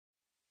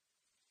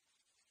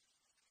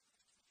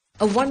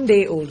A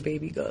 1-day-old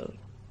baby girl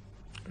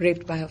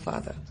raped by her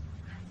father.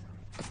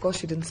 Of course,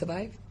 she didn't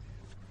survive.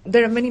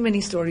 There are many, many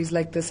stories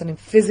like this, and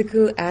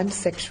physical and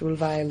sexual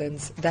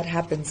violence that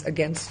happens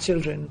against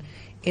children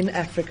in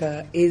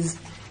Africa is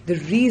the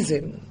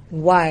reason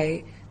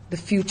why the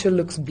future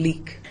looks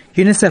bleak.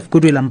 UNICEF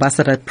Goodwill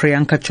Ambassador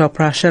Priyanka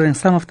Chopra sharing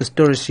some of the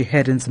stories she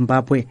heard in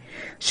Zimbabwe.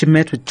 She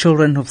met with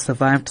children who've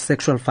survived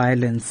sexual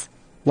violence.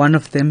 One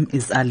of them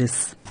is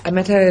Alice. I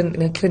met her in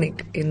a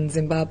clinic in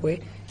Zimbabwe.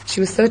 She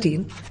was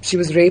 13. She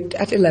was raped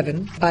at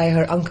 11 by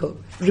her uncle,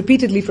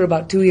 repeatedly for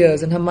about 2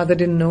 years, and her mother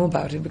didn't know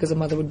about it because her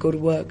mother would go to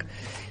work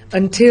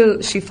until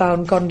she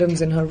found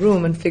condoms in her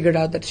room and figured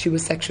out that she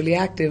was sexually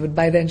active. But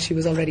by then she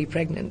was already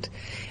pregnant.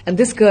 And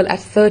this girl at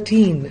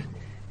 13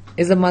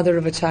 is a mother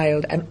of a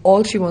child, and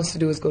all she wants to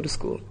do is go to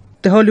school.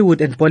 The Hollywood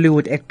and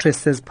Bollywood actress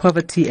says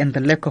poverty and the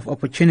lack of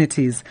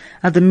opportunities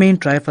are the main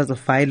drivers of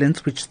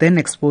violence, which then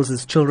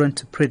exposes children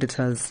to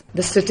predators.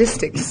 The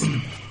statistics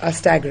are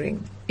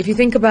staggering. If you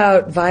think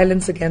about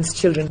violence against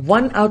children,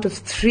 1 out of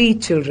 3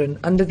 children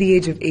under the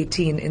age of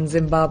 18 in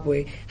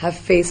Zimbabwe have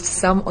faced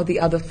some or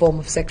the other form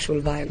of sexual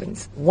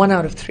violence. 1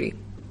 out of 3.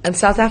 And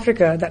South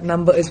Africa, that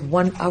number is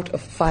 1 out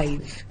of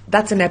 5.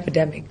 That's an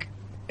epidemic.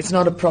 It's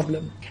not a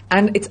problem.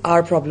 And it's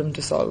our problem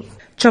to solve.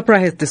 Chopra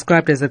has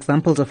described as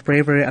examples of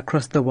bravery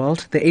across the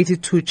world the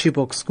 82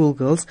 Chibok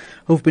schoolgirls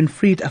who've been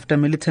freed after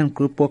militant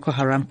group Boko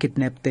Haram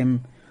kidnapped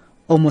them.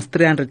 Almost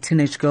 300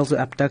 teenage girls were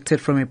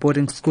abducted from a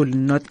boarding school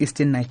in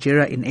northeastern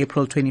Nigeria in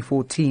April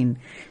 2014.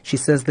 She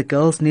says the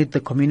girls need the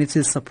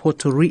community's support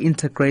to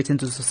reintegrate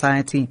into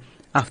society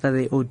after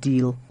the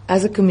ordeal.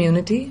 As a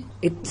community,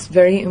 it's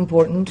very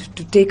important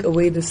to take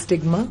away the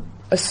stigma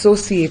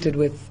associated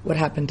with what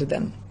happened to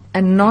them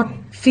and not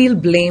feel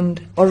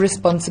blamed or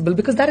responsible,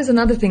 because that is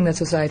another thing that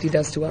society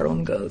does to our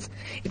own girls.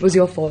 It was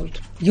your fault.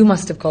 You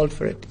must have called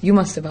for it. You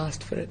must have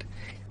asked for it.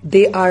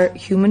 They are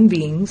human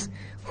beings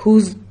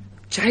whose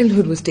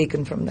childhood was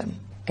taken from them.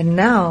 And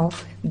now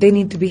they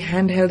need to be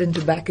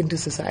handheld back into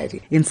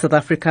society. In South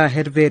Africa,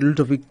 Hervé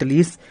Ludovic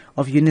Delis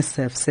of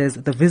UNICEF says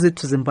the visit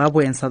to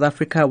Zimbabwe and South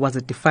Africa was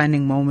a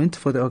defining moment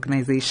for the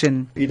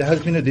organization. It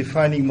has been a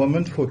defining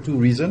moment for 2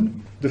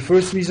 reasons. The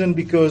first reason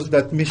because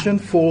that mission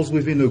falls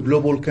within a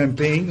global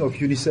campaign of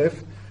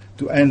UNICEF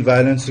to end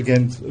violence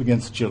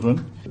against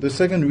children. The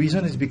second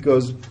reason is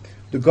because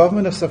the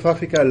government of South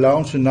Africa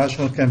launched a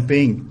national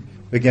campaign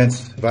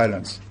against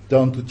violence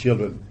done to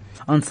children.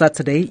 On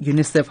Saturday,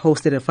 UNICEF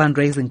hosted a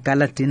fundraising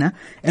gala dinner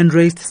and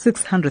raised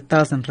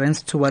 600,000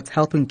 rands towards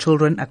helping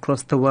children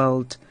across the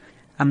world.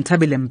 I'm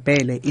Tabile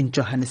Mbele in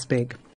Johannesburg.